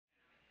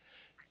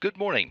Good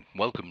morning.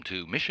 Welcome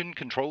to Mission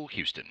Control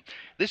Houston.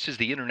 This is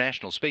the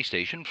International Space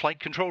Station Flight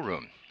Control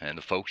Room, and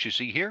the folks you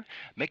see here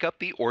make up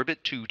the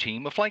Orbit 2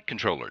 team of flight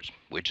controllers,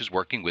 which is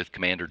working with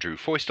Commander Drew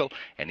Feustel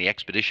and the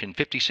Expedition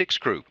 56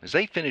 crew as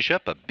they finish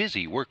up a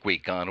busy work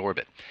week on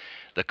orbit.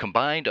 The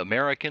combined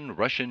American,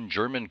 Russian,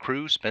 German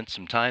crew spent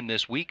some time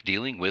this week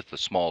dealing with a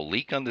small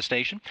leak on the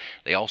station.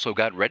 They also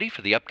got ready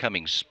for the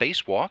upcoming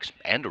spacewalks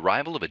and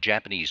arrival of a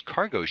Japanese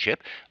cargo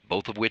ship,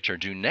 both of which are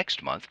due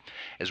next month,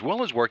 as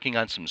well as working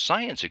on some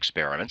science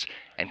experiments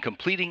and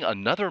completing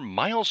another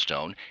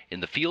milestone in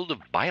the field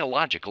of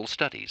biological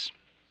studies.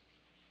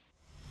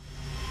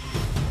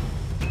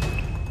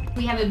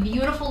 We have a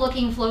beautiful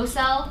looking flow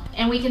cell,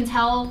 and we can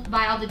tell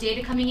by all the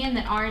data coming in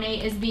that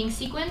RNA is being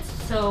sequenced.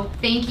 So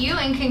thank you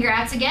and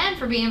congrats again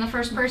for being the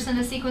first person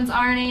to sequence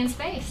RNA in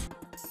space.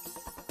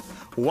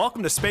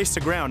 Welcome to Space to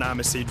Ground. I'm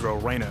Isidro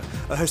Reyna.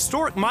 A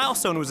historic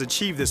milestone was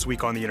achieved this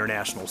week on the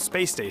International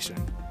Space Station.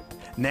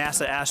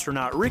 NASA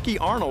astronaut Ricky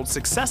Arnold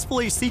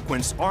successfully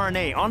sequenced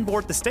RNA on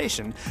board the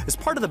station as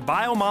part of the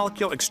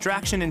biomolecule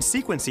extraction and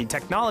sequencing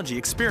technology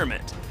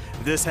experiment.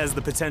 This has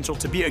the potential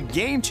to be a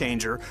game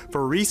changer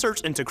for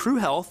research into crew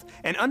health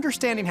and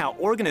understanding how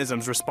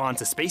organisms respond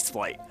to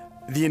spaceflight.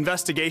 The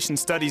investigation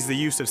studies the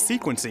use of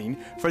sequencing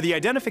for the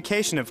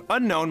identification of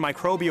unknown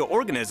microbial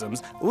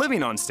organisms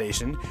living on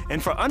station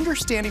and for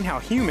understanding how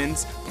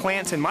humans,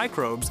 plants, and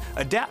microbes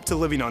adapt to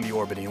living on the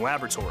orbiting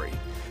laboratory.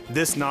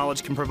 This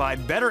knowledge can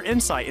provide better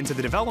insight into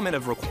the development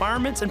of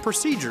requirements and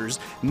procedures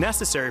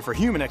necessary for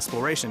human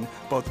exploration,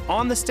 both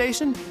on the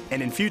station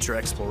and in future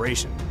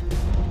exploration.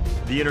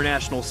 The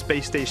International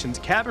Space Station's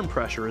cabin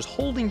pressure is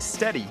holding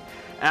steady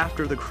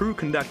after the crew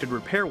conducted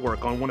repair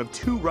work on one of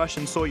two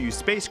Russian Soyuz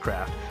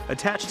spacecraft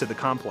attached to the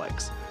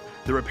complex.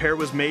 The repair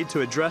was made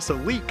to address a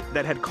leak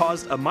that had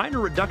caused a minor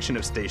reduction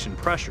of station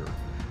pressure.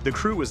 The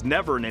crew was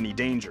never in any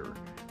danger.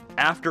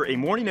 After a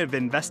morning of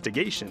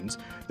investigations,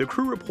 the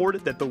crew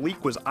reported that the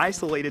leak was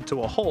isolated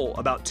to a hole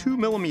about 2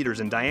 millimeters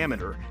in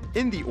diameter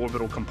in the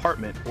orbital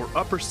compartment or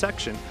upper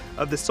section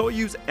of the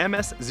Soyuz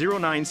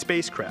MS-09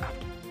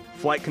 spacecraft.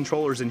 Flight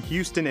controllers in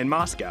Houston and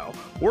Moscow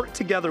worked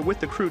together with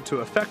the crew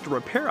to effect a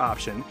repair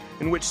option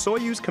in which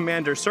Soyuz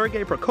commander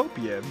Sergei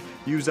Prokopyev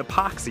used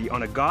epoxy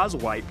on a gauze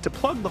wipe to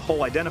plug the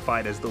hole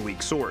identified as the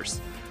leak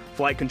source.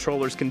 Flight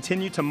controllers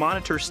continue to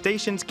monitor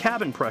station's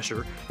cabin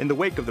pressure in the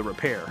wake of the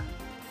repair.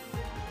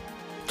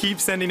 Keep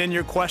sending in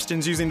your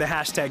questions using the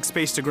hashtag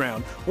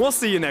 #SpaceToGround. We'll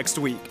see you next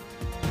week.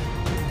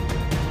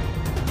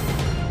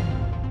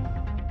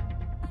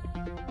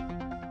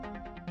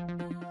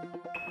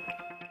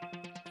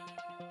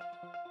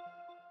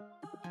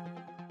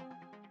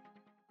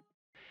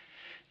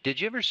 Did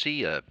you ever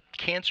see a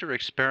cancer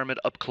experiment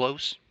up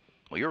close?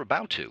 Well, you're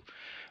about to.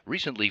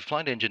 Recently,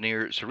 flight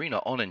engineer Serena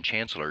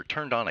Onen-Chancellor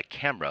turned on a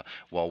camera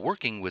while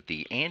working with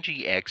the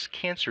Angie-X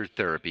cancer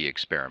therapy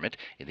experiment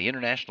in the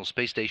International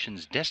Space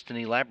Station's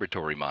Destiny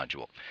Laboratory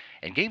module,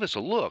 and gave us a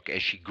look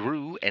as she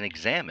grew and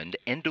examined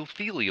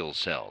endothelial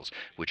cells,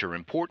 which are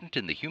important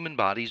in the human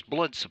body's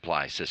blood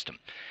supply system.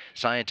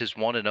 Scientists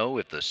want to know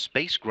if the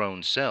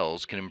space-grown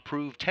cells can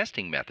improve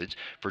testing methods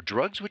for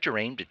drugs which are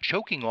aimed at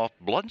choking off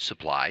blood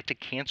supply to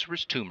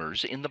cancerous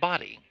tumors in the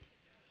body.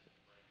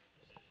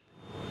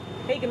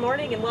 Hey, good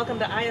morning and welcome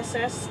to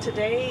ISS.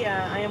 Today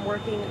I am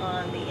working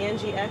on the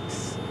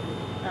Angie-X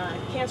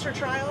cancer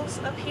trials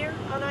up here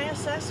on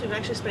ISS. We've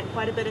actually spent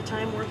quite a bit of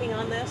time working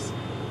on this.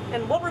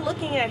 And what we're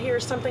looking at here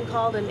is something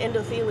called an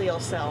endothelial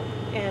cell.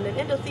 And an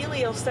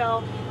endothelial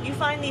cell, you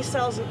find these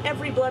cells in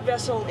every blood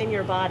vessel in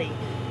your body.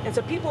 And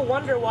so people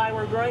wonder why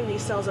we're growing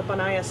these cells up on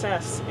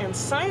ISS. And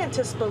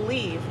scientists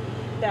believe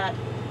that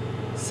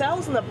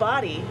cells in the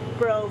body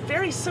grow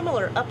very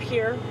similar up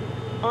here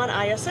on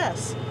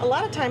ISS. A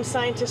lot of times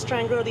scientists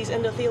try and grow these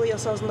endothelial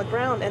cells in the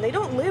ground and they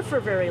don't live for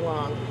very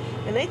long.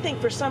 And they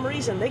think for some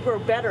reason they grow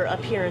better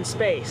up here in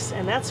space.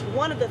 And that's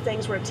one of the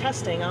things we're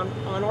testing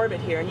on orbit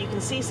here. And you can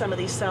see some of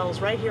these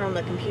cells right here on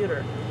the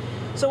computer.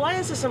 So why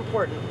is this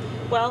important?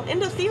 Well,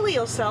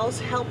 endothelial cells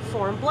help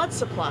form blood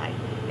supply.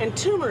 And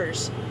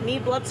tumors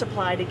need blood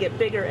supply to get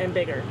bigger and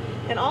bigger.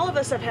 And all of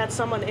us have had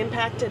someone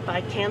impacted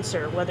by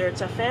cancer, whether it's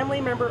a family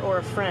member or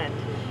a friend.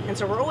 And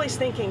so we're always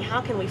thinking,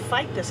 how can we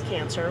fight this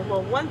cancer?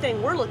 Well, one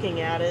thing we're looking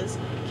at is,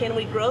 can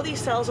we grow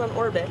these cells on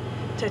orbit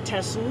to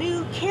test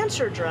new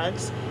cancer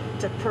drugs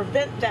to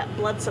prevent that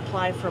blood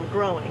supply from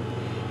growing?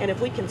 And if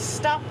we can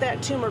stop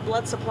that tumor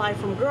blood supply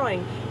from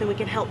growing, then we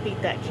can help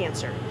beat that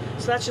cancer.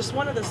 So that's just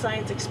one of the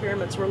science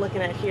experiments we're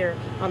looking at here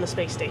on the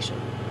space station.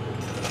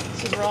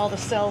 This is where all the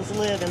cells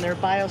live in their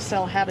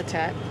biocell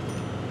habitat.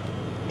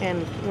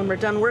 And when we're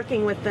done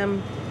working with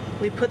them,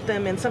 we put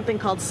them in something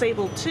called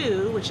Sable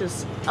 2, which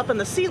is up in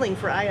the ceiling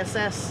for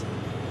ISS.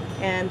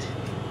 And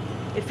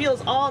it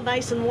feels all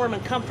nice and warm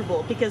and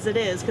comfortable because it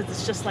is, because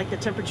it's just like the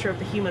temperature of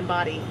the human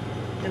body.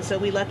 And so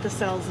we let the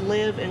cells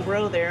live and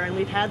grow there, and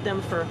we've had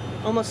them for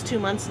almost 2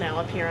 months now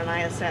up here on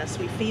ISS.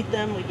 We feed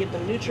them, we give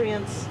them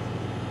nutrients,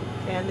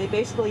 and they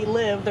basically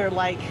live, they're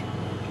like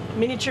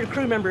miniature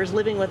crew members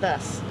living with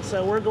us.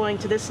 So we're going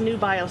to this new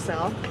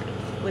biocell,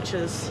 which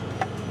is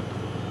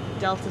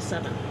delta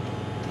 7.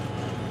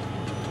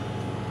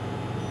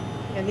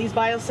 And these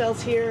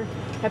biocells here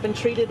have been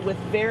treated with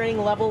varying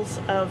levels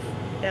of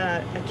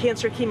a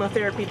cancer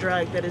chemotherapy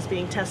drug that is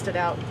being tested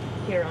out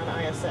here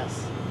on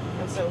ISS.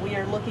 And so we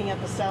are looking at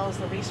the cells,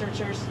 the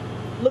researchers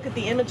look at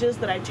the images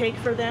that I take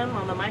for them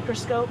on the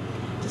microscope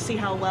to see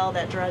how well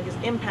that drug is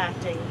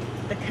impacting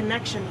the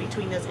connection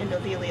between those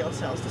endothelial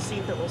cells to see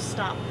if it will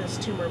stop this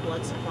tumor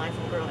blood supply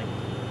from growing.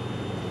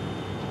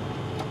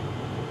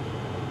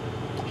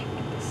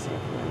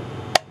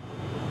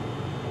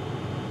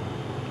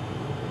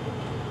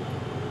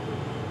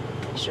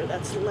 Make sure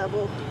that's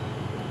level.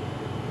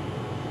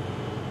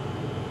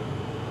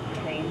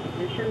 Main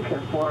position to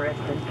Forrest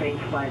and Face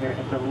Slider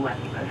at the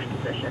leftmost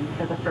position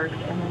for the first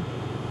image.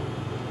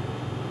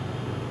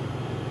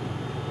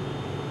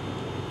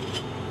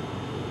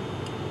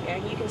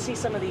 And you can see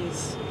some of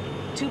these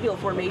tubule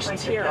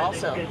formations here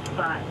also. Good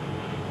spot.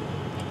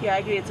 Yeah, I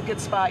agree, it's a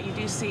good spot. You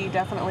do see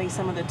definitely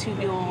some of the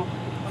tubule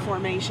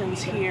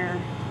formations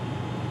here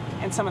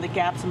and some of the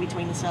gaps in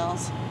between the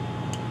cells.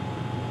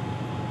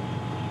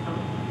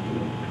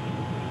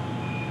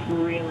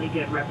 Really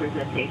good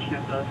representation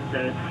of both of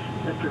those.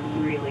 That's a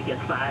really good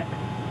spot.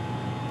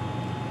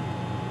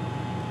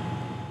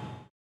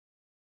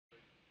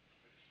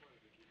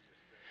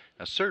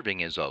 Now,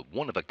 serving as a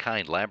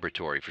one-of-a-kind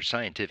laboratory for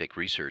scientific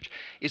research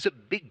is a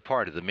big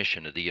part of the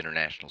mission of the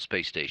International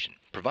Space Station,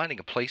 providing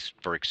a place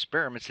for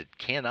experiments that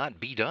cannot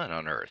be done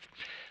on Earth.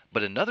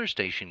 But another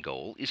station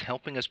goal is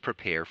helping us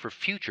prepare for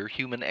future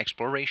human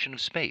exploration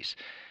of space,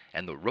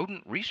 and the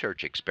rodent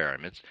research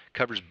experiments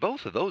covers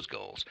both of those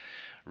goals.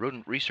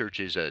 Rodent research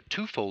is a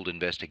twofold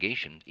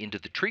investigation into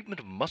the treatment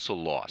of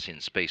muscle loss in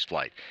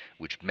spaceflight,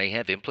 which may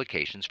have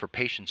implications for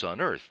patients on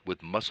Earth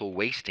with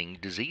muscle-wasting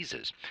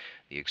diseases.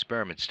 The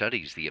experiment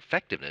studies the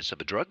effectiveness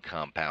of a drug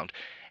compound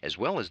as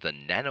well as the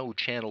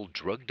nanochannel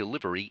drug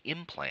delivery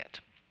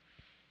implant.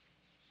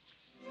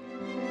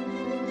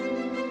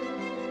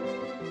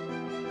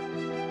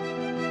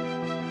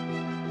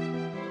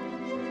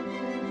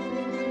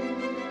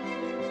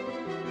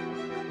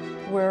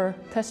 We're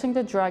testing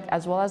the drug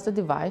as well as the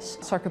device.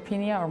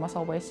 Sarcopenia or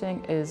muscle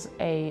wasting is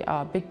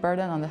a big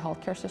burden on the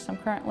healthcare system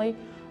currently.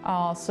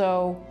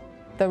 So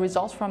the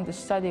results from this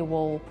study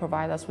will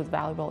provide us with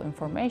valuable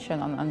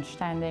information on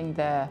understanding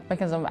the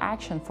mechanism of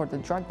action for the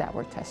drug that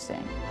we're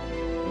testing.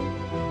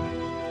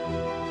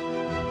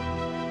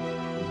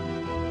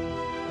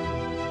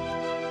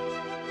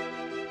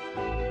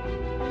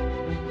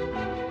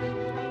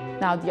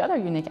 Now, the other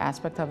unique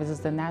aspect of it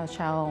is the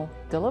nanochannel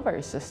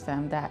delivery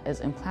system that is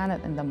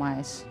implanted in the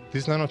mice.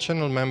 These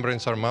nanochannel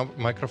membranes are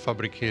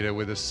microfabricated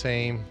with the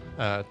same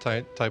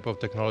type of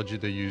technology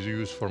that you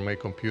use for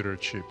make computer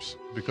chips.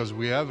 Because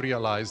we have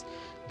realized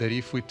that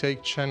if we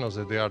take channels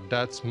that they are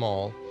that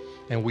small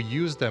and we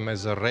use them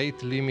as a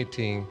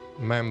rate-limiting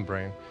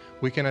membrane,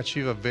 we can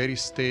achieve a very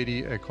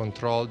steady and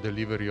controlled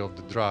delivery of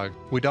the drug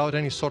without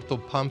any sort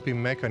of pumping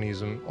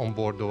mechanism on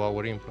board of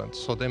our implants.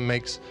 So that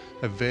makes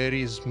a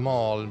very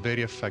small,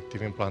 very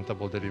effective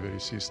implantable delivery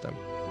system.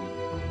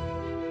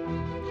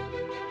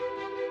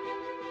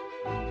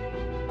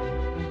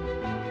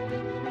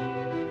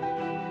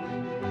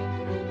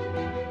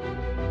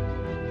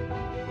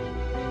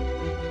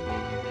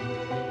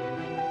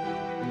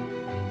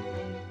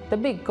 The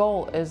big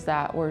goal is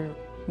that we're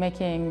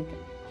making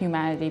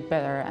humanity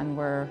better and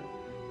we're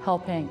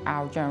helping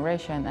our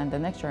generation and the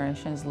next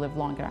generations live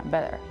longer and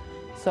better.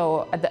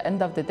 So at the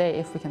end of the day,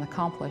 if we can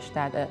accomplish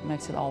that, it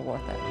makes it all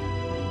worth it.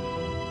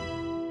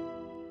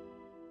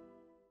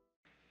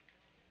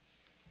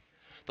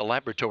 The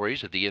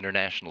laboratories at the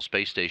International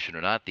Space Station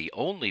are not the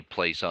only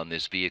place on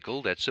this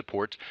vehicle that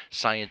supports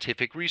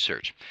scientific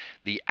research.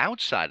 The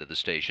outside of the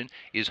station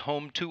is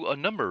home to a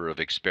number of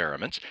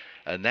experiments,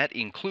 and that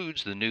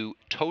includes the new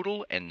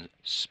Total and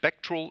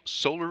Spectral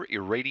Solar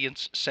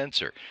Irradiance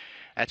Sensor.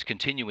 That's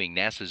continuing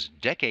NASA's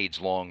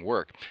decades-long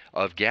work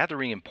of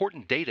gathering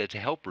important data to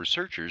help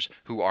researchers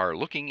who are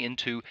looking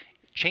into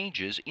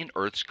changes in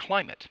Earth's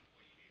climate.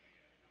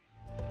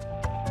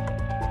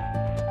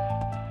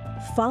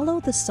 Follow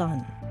the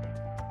Sun.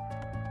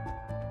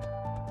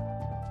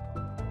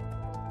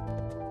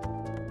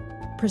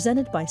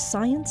 Presented by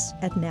Science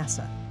at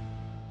NASA.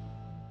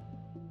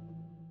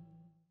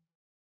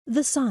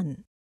 The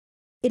sun.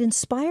 It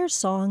inspires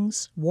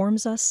songs,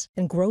 warms us,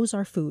 and grows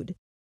our food.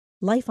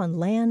 Life on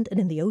land and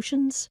in the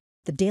oceans,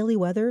 the daily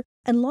weather,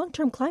 and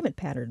long-term climate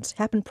patterns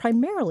happen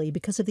primarily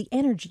because of the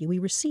energy we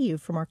receive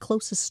from our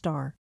closest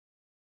star.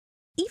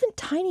 Even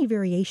tiny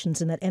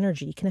variations in that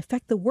energy can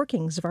affect the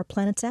workings of our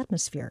planet's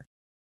atmosphere.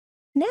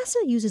 NASA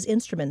uses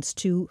instruments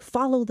to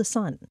follow the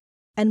sun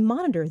and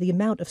monitor the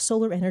amount of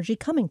solar energy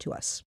coming to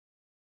us.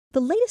 The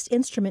latest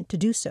instrument to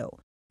do so,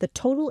 the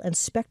Total and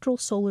Spectral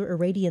Solar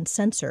Irradiance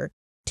Sensor,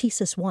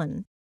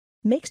 TSIS-1,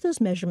 makes those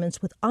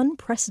measurements with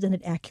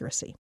unprecedented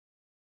accuracy.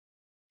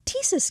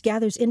 TSIS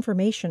gathers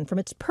information from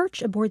its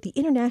perch aboard the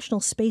International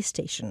Space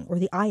Station, or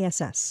the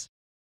ISS.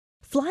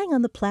 flying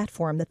on the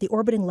platform that the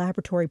orbiting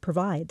laboratory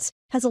provides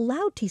has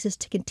allowed TESIS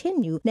to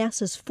continue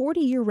NASA's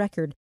 40-year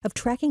record of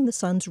tracking the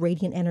sun's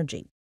radiant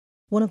energy,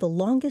 one of the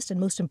longest and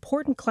most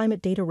important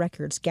climate data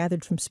records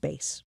gathered from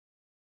space.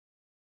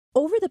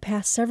 Over the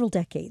past several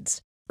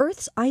decades,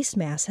 Earth's ice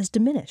mass has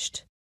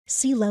diminished,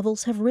 sea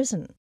levels have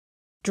risen,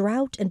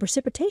 drought and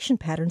precipitation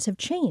patterns have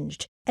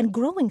changed, and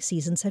growing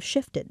seasons have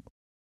shifted.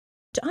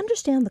 To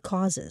understand the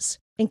causes,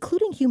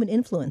 including human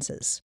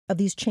influences, of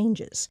these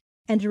changes,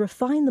 and to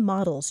refine the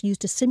models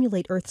used to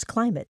simulate Earth's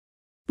climate,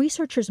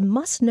 researchers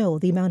must know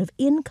the amount of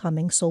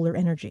incoming solar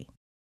energy.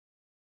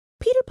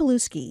 Peter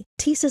Paluski,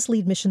 TESIS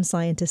lead mission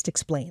scientist,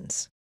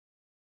 explains,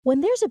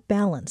 when there's a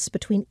balance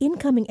between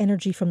incoming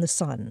energy from the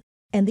sun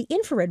and the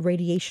infrared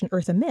radiation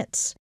Earth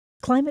emits,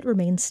 climate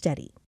remains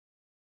steady.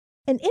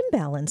 An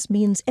imbalance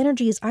means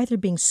energy is either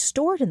being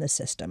stored in the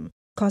system,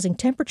 causing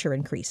temperature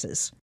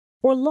increases,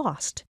 or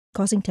lost,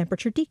 causing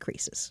temperature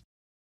decreases.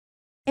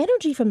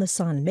 Energy from the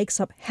sun makes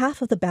up half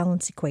of the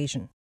balance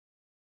equation.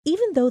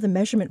 Even though the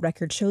measurement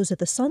record shows that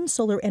the sun's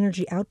solar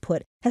energy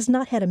output has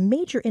not had a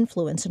major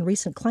influence in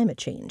recent climate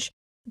change,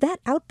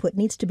 that output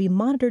needs to be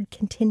monitored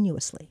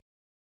continuously.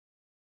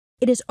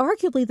 It is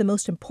arguably the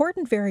most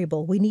important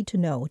variable we need to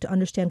know to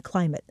understand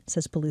climate,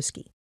 says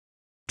Paluski.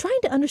 Trying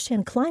to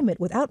understand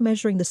climate without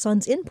measuring the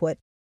sun's input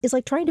is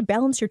like trying to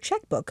balance your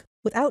checkbook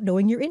without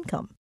knowing your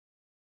income.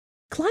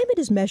 Climate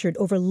is measured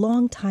over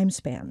long time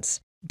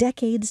spans,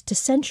 decades to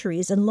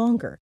centuries and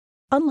longer,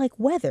 unlike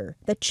weather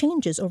that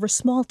changes over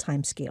small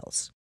time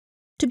scales.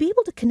 To be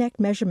able to connect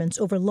measurements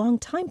over long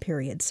time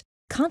periods,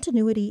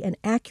 continuity and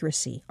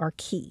accuracy are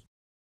key.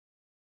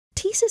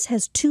 TESIS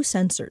has two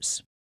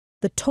sensors.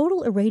 The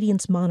Total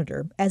Irradiance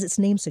Monitor, as its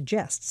name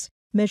suggests,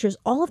 measures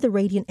all of the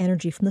radiant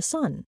energy from the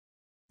sun,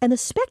 and the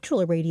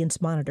Spectral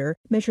Irradiance Monitor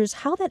measures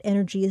how that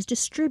energy is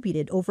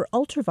distributed over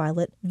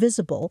ultraviolet,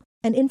 visible,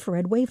 and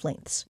infrared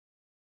wavelengths.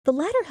 The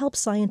latter helps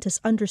scientists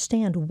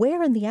understand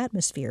where in the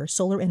atmosphere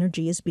solar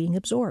energy is being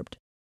absorbed.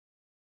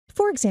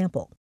 For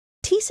example,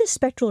 TESIS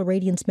spectral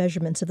irradiance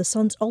measurements of the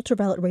sun's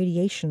ultraviolet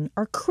radiation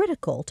are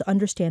critical to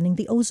understanding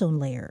the ozone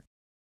layer.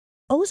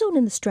 Ozone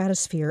in the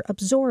stratosphere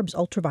absorbs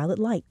ultraviolet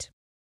light.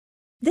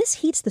 This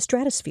heats the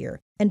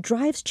stratosphere and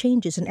drives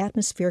changes in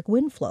atmospheric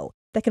wind flow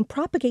that can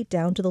propagate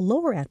down to the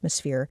lower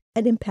atmosphere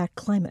and impact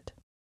climate.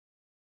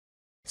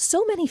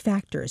 So many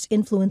factors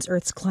influence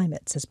Earth's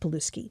climate, says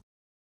Paluski.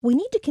 We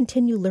need to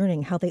continue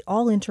learning how they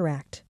all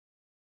interact.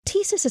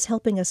 TESIS is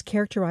helping us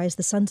characterize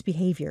the sun's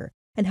behavior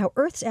and how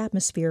Earth's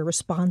atmosphere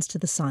responds to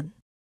the sun.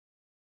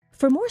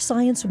 For more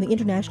science from the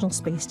International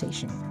Space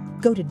Station,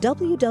 go to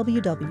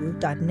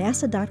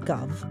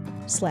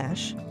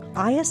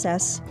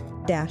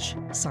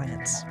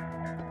www.nasa.gov/ISS-science.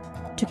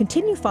 To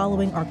continue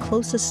following our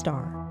closest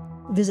star,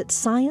 visit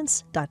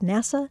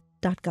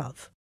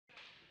science.nasa.gov.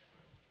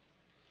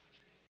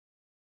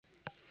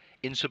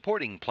 In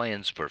supporting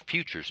plans for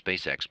future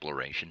space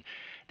exploration,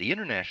 the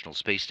International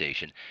Space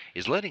Station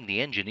is letting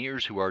the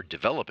engineers who are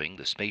developing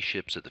the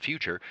spaceships of the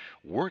future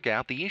work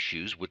out the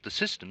issues with the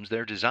systems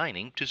they're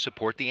designing to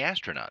support the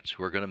astronauts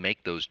who are going to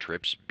make those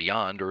trips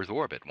beyond Earth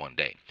orbit one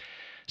day.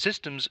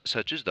 Systems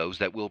such as those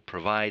that will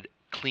provide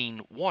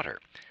clean water.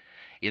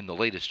 In the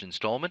latest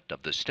installment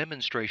of the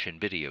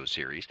STEMonstration video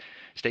series,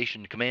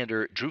 Station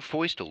Commander Drew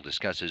Feustel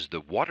discusses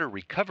the water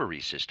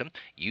recovery system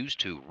used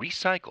to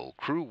recycle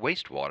crew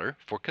wastewater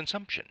for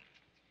consumption.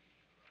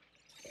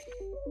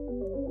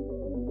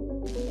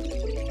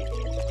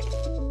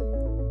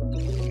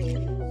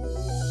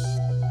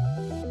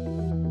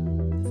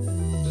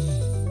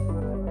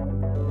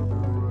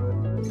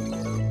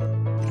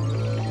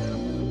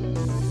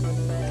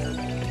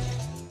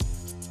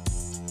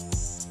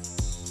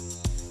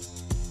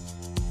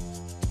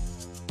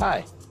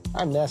 Hi,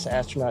 I'm NASA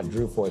astronaut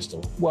Drew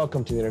Feustel.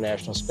 Welcome to the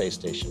International Space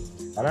Station.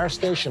 On our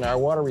station, our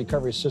water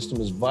recovery system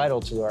is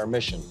vital to our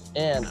mission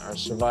and our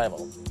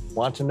survival.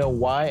 Want to know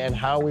why and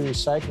how we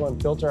recycle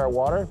and filter our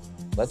water?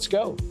 Let's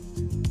go.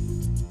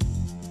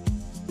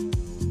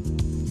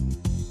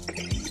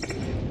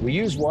 We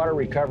use water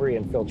recovery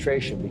and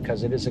filtration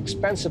because it is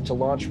expensive to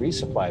launch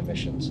resupply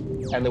missions,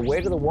 and the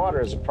weight of the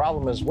water is a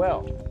problem as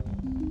well.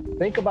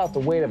 Think about the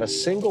weight of a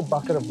single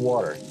bucket of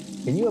water.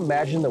 Can you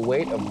imagine the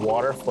weight of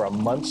water for a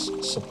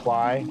month's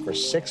supply for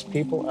 6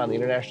 people on the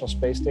International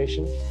Space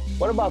Station?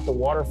 What about the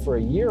water for a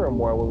year or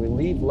more when we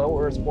leave low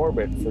Earth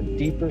orbit for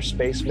deeper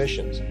space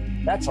missions?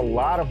 That's a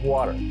lot of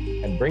water,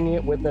 and bringing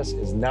it with us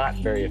is not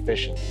very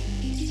efficient.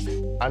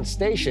 On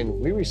station,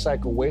 we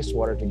recycle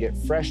wastewater to get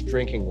fresh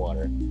drinking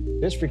water.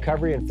 This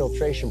recovery and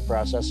filtration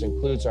process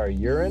includes our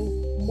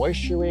urine,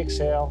 moisture we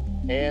exhale,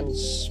 and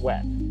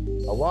sweat,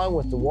 along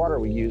with the water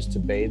we use to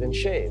bathe and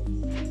shave.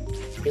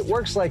 It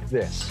works like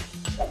this.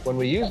 When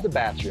we use the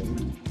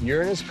bathroom,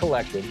 urine is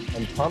collected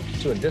and pumped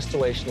to a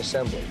distillation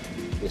assembly.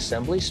 The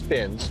assembly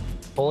spins,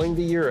 pulling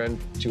the urine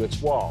to its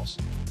walls.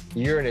 The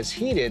urine is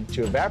heated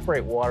to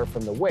evaporate water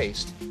from the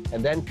waste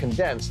and then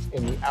condensed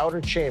in the outer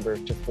chamber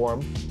to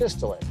form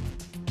distillate.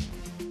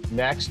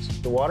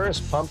 Next, the water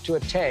is pumped to a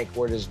tank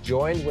where it is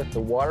joined with the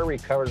water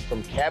recovered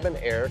from cabin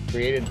air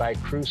created by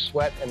crew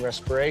sweat and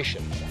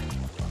respiration.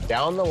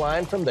 Down the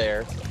line from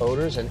there,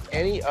 odors and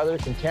any other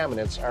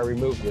contaminants are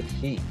removed with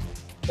heat.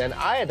 Then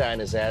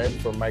iodine is added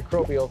for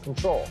microbial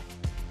control.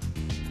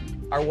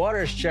 Our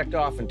water is checked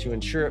often to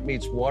ensure it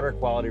meets water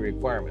quality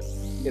requirements.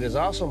 It is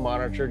also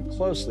monitored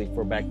closely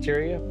for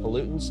bacteria,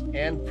 pollutants,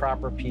 and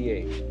proper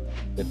pH.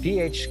 The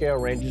pH scale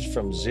ranges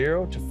from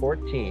 0 to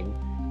 14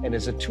 and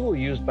is a tool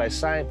used by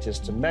scientists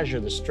to measure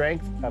the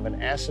strength of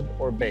an acid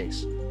or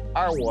base.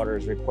 Our water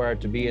is required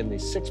to be in the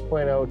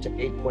 6.0 to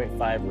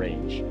 8.5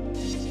 range.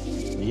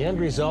 The end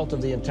result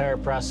of the entire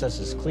process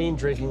is clean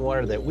drinking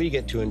water that we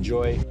get to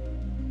enjoy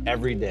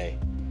every day.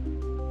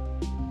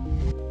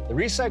 The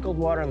recycled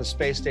water on the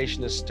space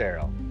station is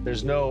sterile.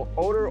 There's no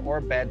odor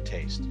or bad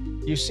taste.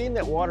 You've seen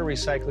that water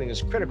recycling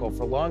is critical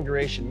for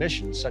long-duration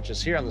missions, such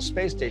as here on the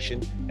space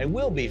station, and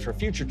will be for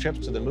future trips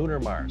to the Moon or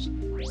Mars.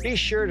 Be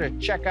sure to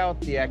check out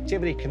the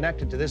activity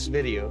connected to this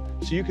video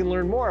so you can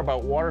learn more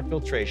about water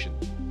filtration.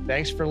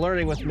 Thanks for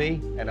learning with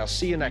me, and I'll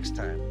see you next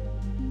time.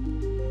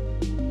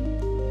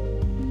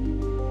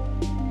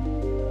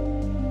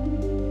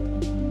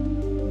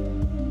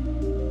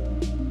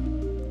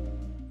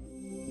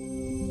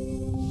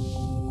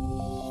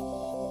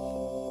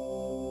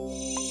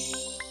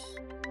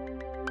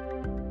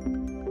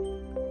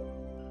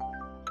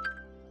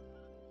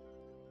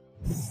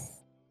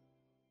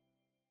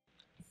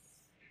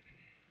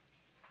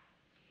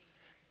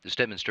 This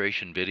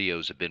demonstration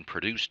videos have been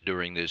produced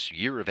during this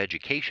year of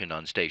education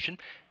on station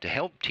to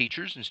help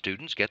teachers and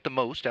students get the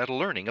most out of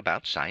learning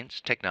about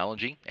science,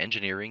 technology,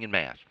 engineering, and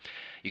math.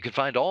 You can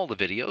find all the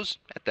videos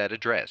at that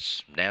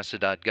address,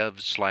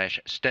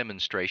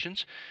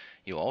 nasa.gov/STEMonstrations.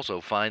 You'll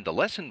also find the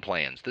lesson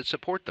plans that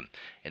support them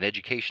and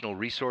educational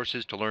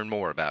resources to learn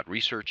more about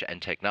research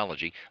and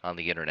technology on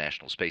the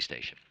International Space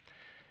Station.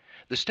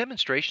 The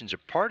demonstrations are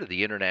part of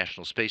the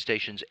International Space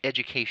Station's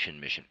education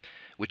mission,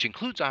 which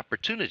includes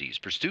opportunities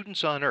for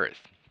students on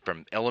Earth,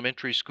 from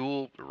elementary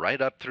school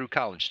right up through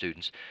college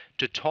students,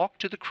 to talk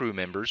to the crew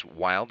members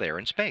while they're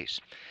in space.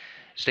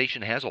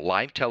 Station has a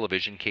live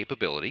television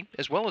capability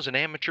as well as an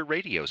amateur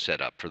radio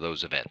set up for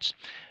those events.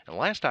 And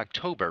last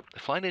October,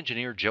 flight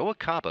engineer Joe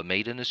Acaba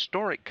made an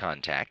historic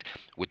contact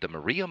with the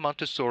Maria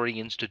Montessori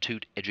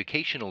Institute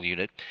Educational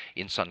Unit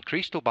in San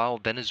Cristobal,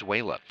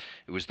 Venezuela.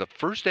 It was the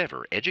first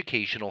ever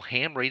educational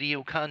ham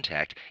radio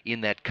contact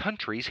in that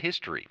country's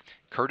history,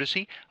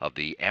 courtesy of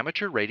the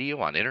Amateur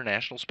Radio on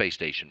International Space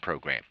Station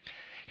program.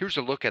 Here's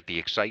a look at the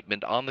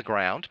excitement on the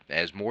ground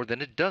as more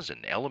than a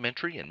dozen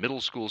elementary and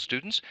middle school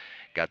students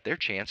got their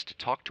chance to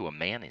talk to a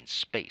man in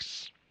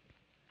space.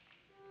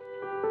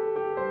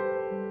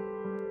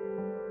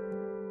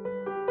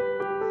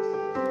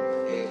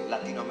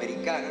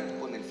 Latinoamericana,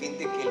 con el fin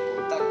de que el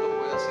contacto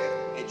pueda ser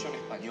hecho en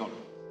español.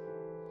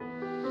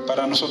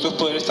 Para nosotros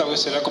poder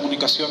establecer la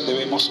comunicación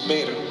debemos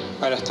ver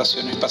a la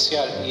estación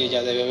espacial y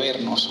ella debe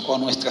vernos, o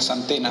nuestras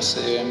antenas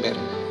se deben ver.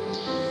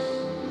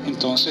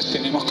 Entonces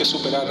tenemos que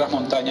superar las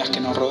montañas que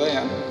nos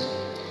rodean.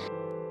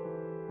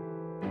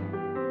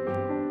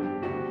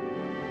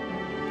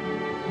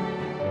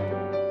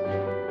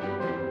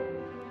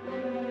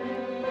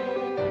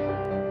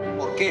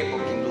 ¿Por qué?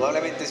 Porque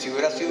indudablemente si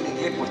hubiera sido en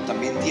inglés, pues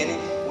también tiene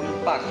un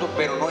impacto,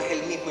 pero no es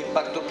el mismo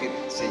impacto que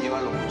se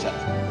llevan los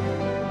muchachos.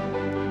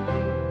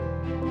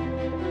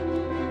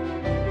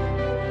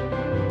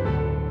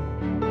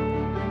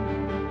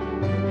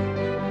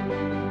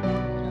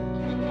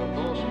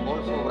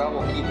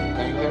 Bravo, Kilo.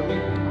 Can you hear me?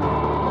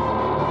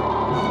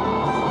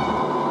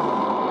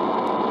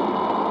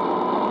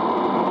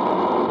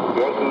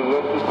 Yankee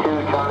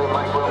 2, Charlie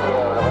Mike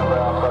Romeo, November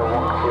Alpha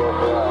 1,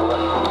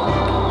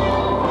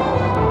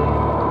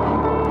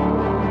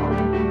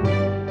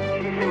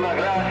 Muchísimas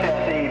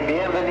gracias y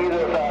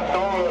bienvenidos a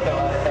todos a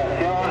la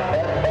Estación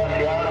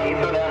Espacial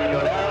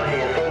Internacional y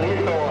estoy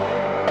listo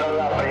para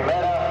la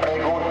primera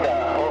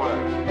pregunta.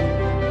 Over.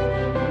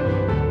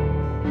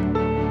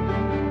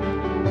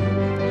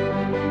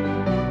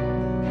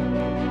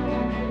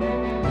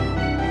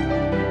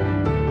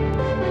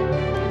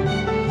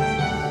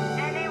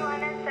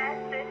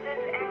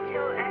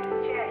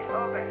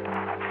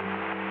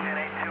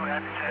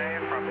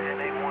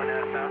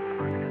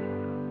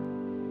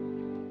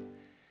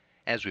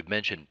 As we've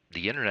mentioned,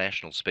 the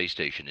International Space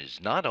Station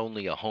is not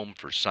only a home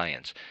for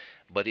science,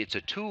 but it's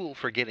a tool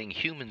for getting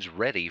humans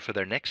ready for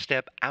their next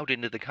step out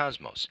into the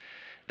cosmos.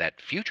 That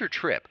future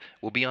trip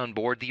will be on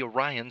board the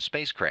Orion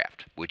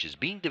spacecraft, which is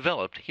being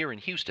developed here in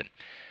Houston.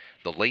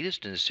 The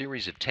latest in a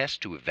series of tests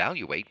to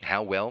evaluate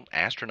how well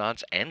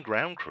astronauts and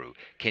ground crew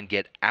can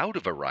get out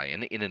of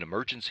Orion in an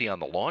emergency on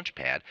the launch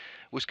pad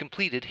was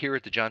completed here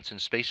at the Johnson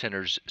Space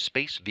Center's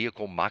Space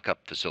Vehicle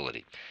Mock-up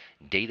facility.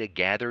 Data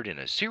gathered in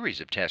a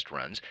series of test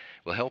runs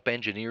will help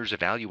engineers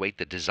evaluate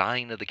the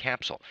design of the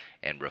capsule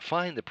and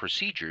refine the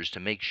procedures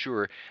to make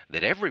sure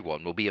that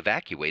everyone will be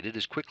evacuated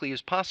as quickly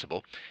as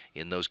possible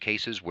in those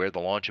cases where the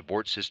launch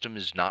abort system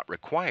is not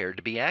required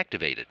to be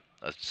activated.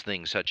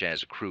 things such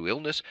as crew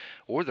illness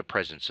or the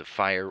presence of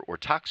fire or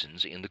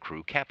toxins in the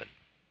crew cabin.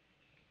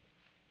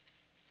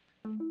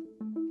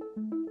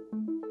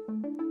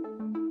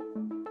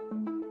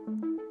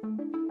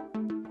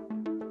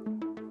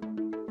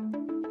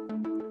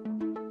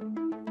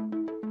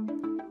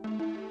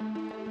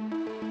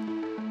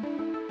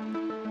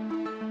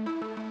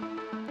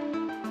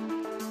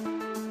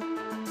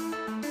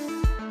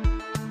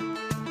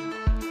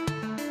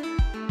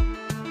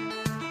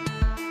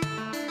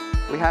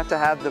 We have to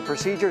have the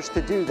procedures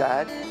to do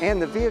that,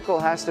 and the vehicle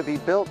has to be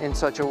built in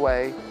such a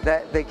way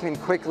that they can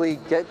quickly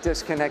get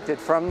disconnected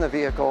from the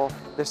vehicle.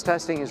 This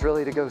testing is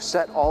really to go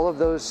set all of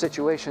those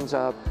situations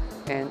up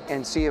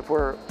and see if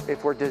we're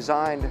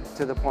designed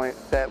to the point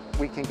that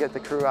we can get the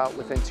crew out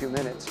within 2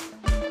 minutes.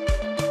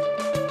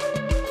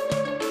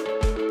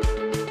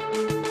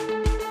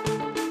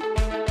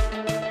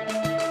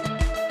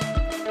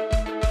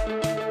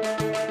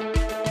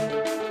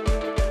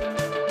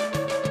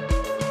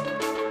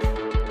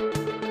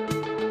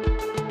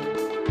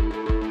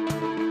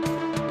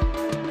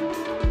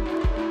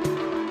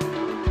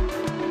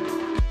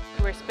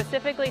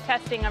 Specifically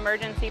testing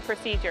emergency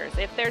procedures.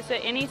 If there's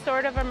any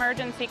sort of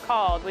emergency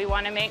called, we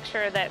want to make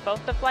sure that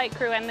both the flight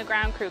crew and the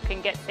ground crew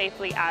can get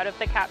safely out of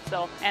the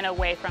capsule and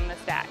away from the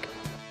stack.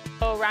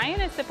 So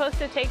Ryan is supposed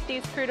to take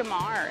these crew to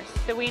Mars,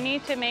 so we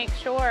need to make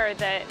sure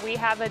that we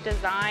have a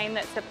design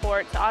that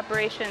supports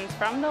operations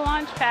from the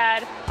launch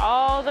pad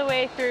all the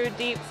way through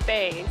deep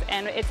space,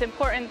 and it's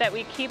important that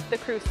we keep the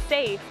crew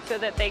safe so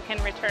that they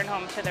can return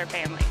home to their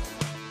families.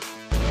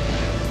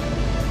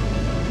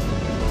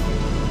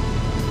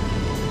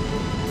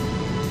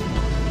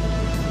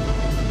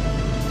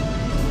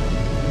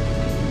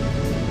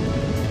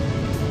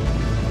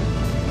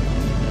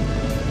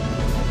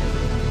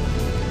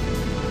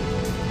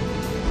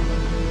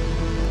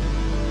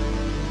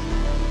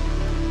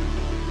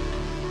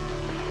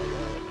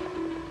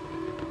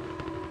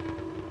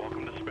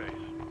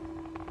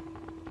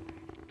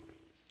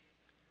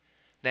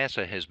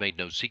 NASA has made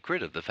no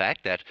secret of the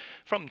fact that,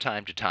 from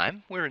time to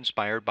time, we're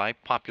inspired by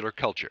popular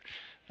culture.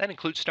 That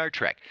includes Star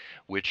Trek,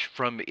 which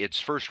from its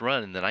first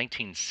run in the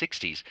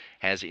 1960s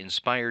has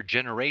inspired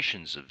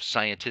generations of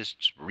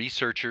scientists,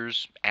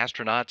 researchers,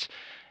 astronauts,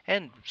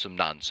 and some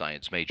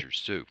non-science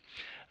majors too.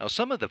 Now,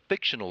 some of the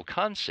fictional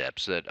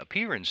concepts that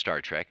appear in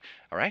Star Trek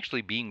are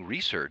actually being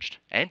researched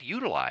and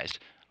utilized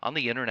on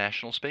the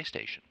International Space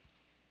Station.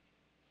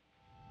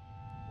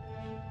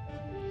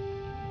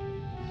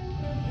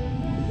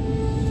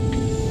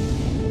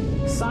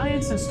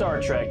 Science and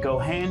Star Trek go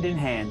hand in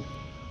hand.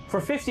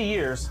 For 50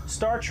 years,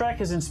 Star Trek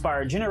has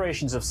inspired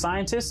generations of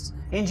scientists,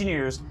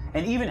 engineers,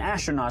 and even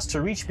astronauts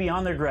to reach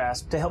beyond their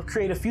grasp to help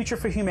create a future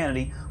for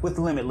humanity with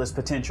limitless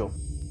potential.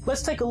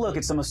 Let's take a look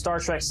at some of Star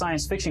Trek's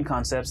science fiction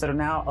concepts that are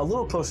now a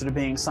little closer to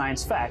being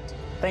science fact,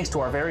 thanks to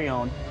our very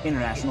own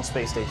International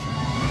Space Station.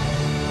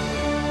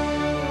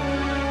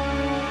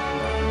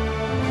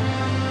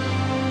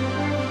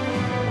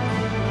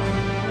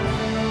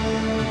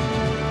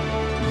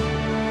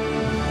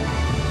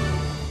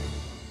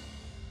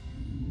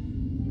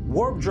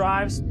 Warp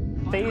drives,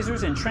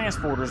 phasers, and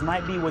transporters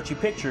might be what you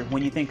picture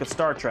when you think of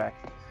Star Trek.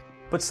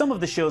 But some of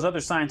the show's other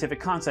scientific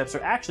concepts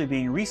are actually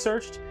being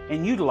researched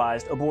and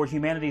utilized aboard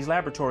humanity's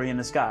laboratory in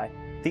the sky,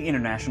 the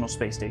International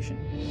Space Station.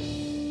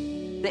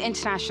 The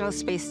International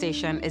Space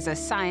Station is a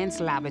science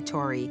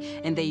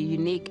laboratory in the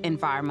unique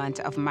environment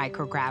of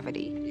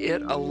microgravity.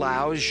 It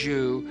allows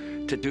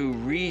you to do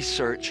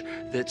research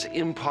that's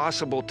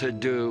impossible to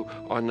do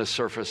on the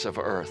surface of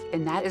Earth.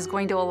 And that is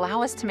going to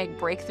allow us to make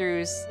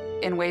breakthroughs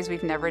in ways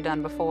we've never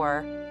done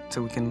before.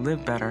 So we can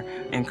live better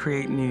and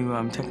create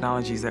new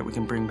technologies that we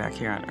can bring back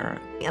here on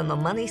Earth. And the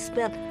money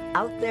spent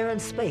out there in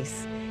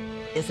space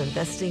is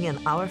investing in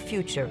our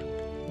future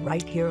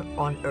right here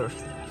on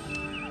Earth.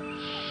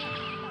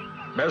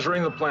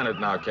 Measuring the planet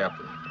now,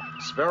 Captain.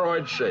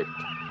 Spheroid-shaped.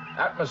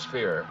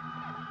 Atmosphere.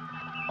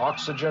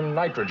 Oxygen,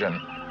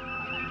 nitrogen.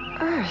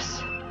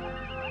 Earth.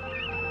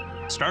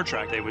 Star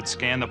Trek, they would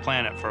scan the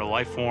planet for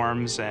life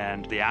forms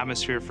and the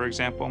atmosphere, for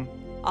example.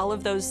 All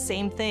of those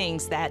same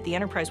things that the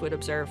Enterprise would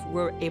observe,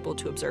 we're able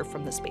to observe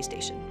from the space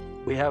station.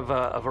 We have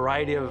a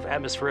variety of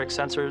atmospheric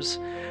sensors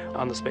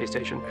on the space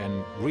station.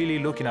 And really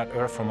looking at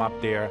Earth from up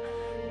there,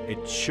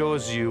 it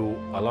shows you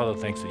a lot of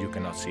things that you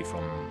cannot see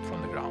from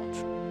the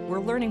ground. We're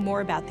learning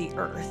more about the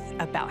Earth,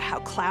 about how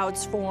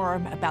clouds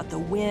form, about the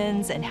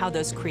winds and how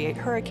those create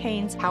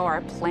hurricanes, how our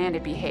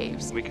planet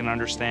behaves. We can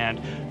understand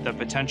the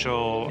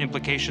potential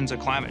implications of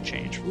climate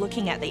change.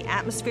 Looking at the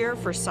atmosphere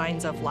for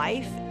signs of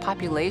life,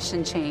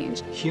 population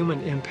change,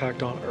 human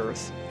impact on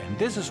Earth. And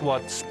this is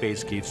what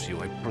space gives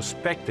you, a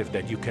perspective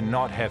that you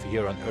cannot have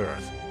here on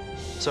Earth.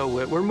 So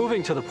we're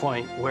moving to the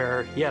point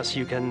where, yes,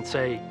 you can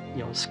say,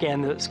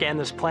 scan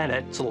this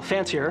planet. It's a little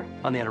fancier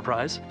on the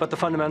Enterprise, but the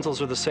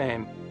fundamentals are the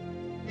same.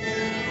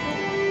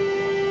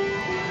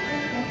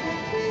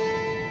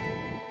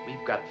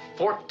 We've got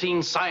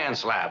 14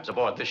 science labs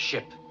aboard this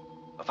ship.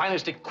 The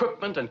finest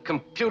equipment and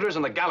computers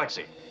in the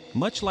galaxy.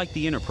 Much like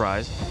the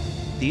Enterprise,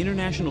 the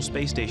International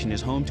Space Station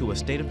is home to a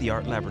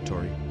state-of-the-art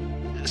laboratory.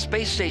 The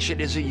space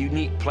station is a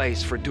unique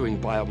place for doing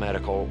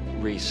biomedical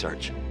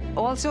research.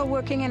 Also,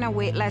 working in a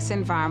weightless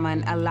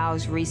environment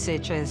allows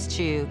researchers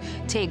to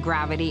take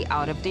gravity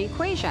out of the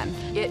equation.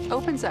 It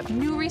opens up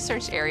new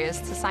research areas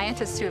to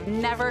scientists who have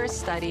never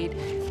studied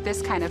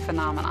this kind of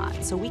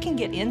phenomenon. So we can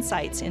get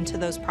insights into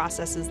those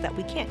processes that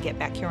we can't get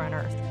back here on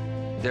Earth.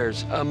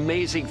 There's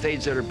amazing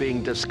things that are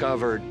being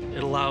discovered.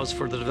 It allows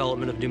for the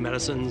development of new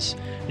medicines,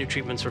 new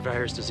treatments for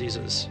various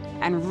diseases.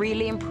 And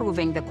really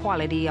improving the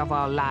quality of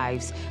our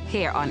lives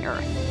here on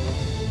Earth.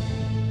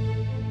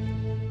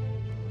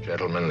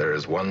 Gentlemen, there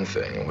is one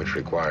thing which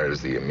requires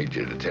the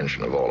immediate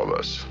attention of all of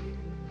us,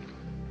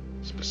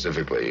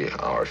 specifically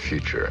our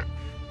future.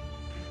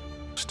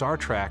 Star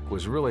Trek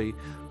was really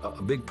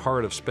a big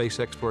part of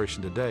space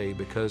exploration today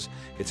because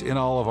it's in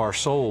all of our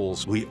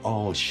souls. We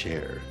all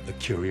share a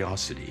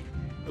curiosity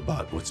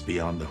about what's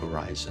beyond the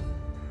horizon.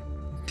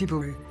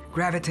 People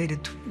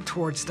gravitated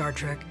towards Star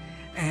Trek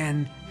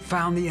and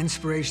found the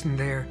inspiration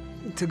there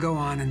to go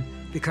on and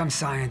become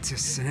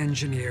scientists and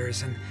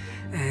engineers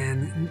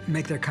and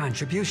make their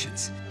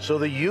contributions. So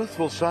the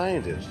youthful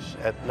scientists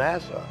at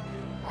NASA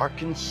are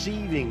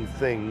conceiving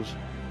things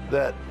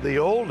that the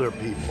older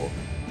people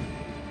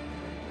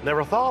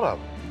never thought of,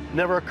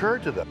 never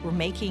occurred to them. We're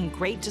making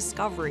great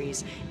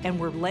discoveries, and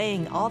we're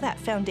laying all that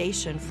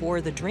foundation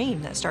for the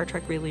dream that Star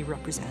Trek really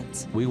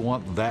represents. We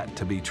want that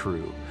to be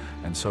true,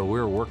 and so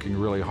we're working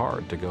really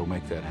hard to go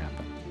make that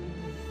happen.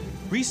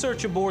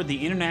 Research aboard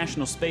the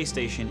International Space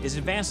Station is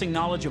advancing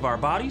knowledge of our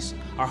bodies,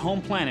 our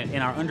home planet,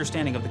 and our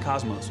understanding of the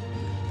cosmos.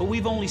 But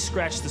we've only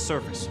scratched the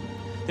surface.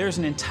 There's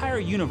an entire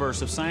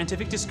universe of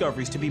scientific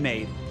discoveries to be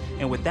made,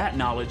 and with that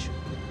knowledge,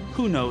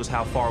 who knows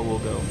how far we'll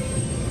go.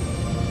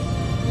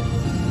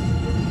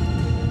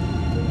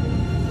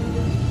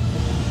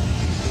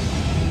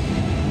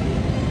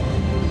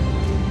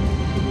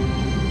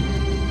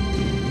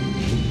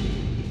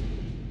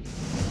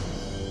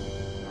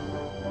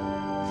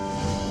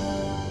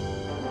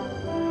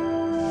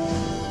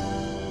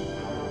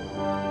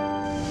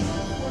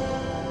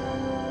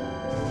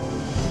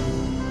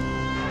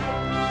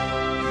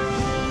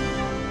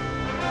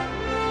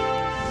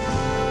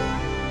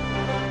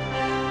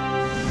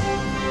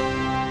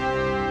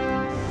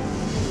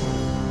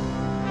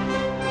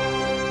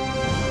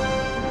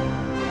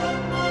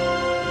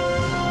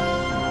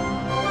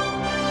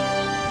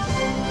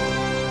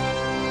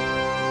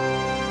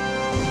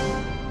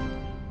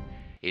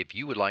 If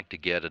you would like to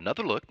get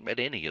another look at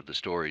any of the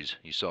stories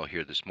you saw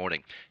here this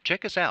morning,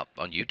 check us out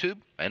on YouTube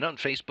and on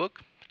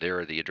Facebook. There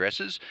are the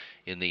addresses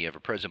in the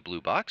ever-present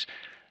blue box.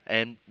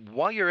 And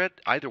while you're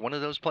at either one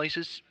of those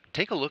places,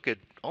 take a look at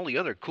all the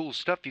other cool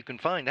stuff you can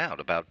find out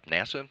about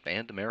NASA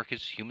and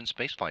America's human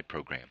spaceflight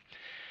program.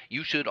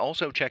 You should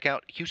also check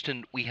out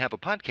Houston, We Have a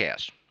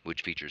Podcast,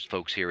 which features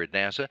folks here at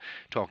NASA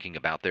talking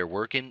about their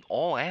work in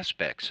all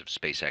aspects of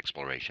space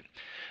exploration.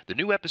 The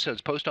new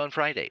episodes post on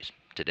Fridays.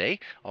 Today,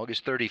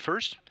 August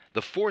 31st,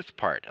 the fourth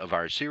part of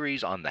our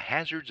series on the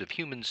hazards of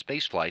human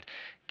spaceflight.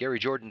 Gary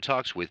Jordan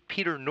talks with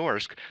Peter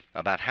Norsk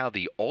about how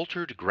the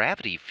altered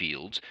gravity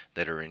fields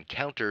that are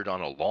encountered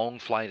on a long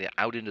flight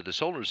out into the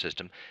solar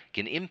system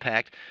can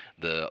impact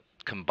the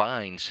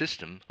combined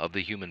system of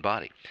the human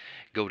body.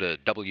 Go to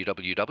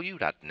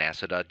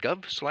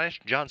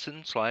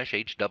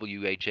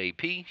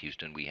www.nasa.gov/Johnson/HWHAP.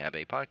 Houston, We Have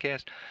a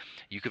Podcast.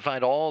 You can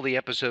find all the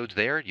episodes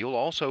there. You'll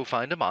also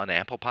find them on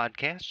Apple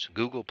Podcasts,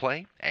 Google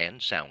Play, and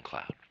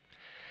SoundCloud.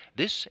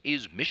 This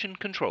is Mission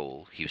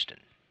Control, Houston.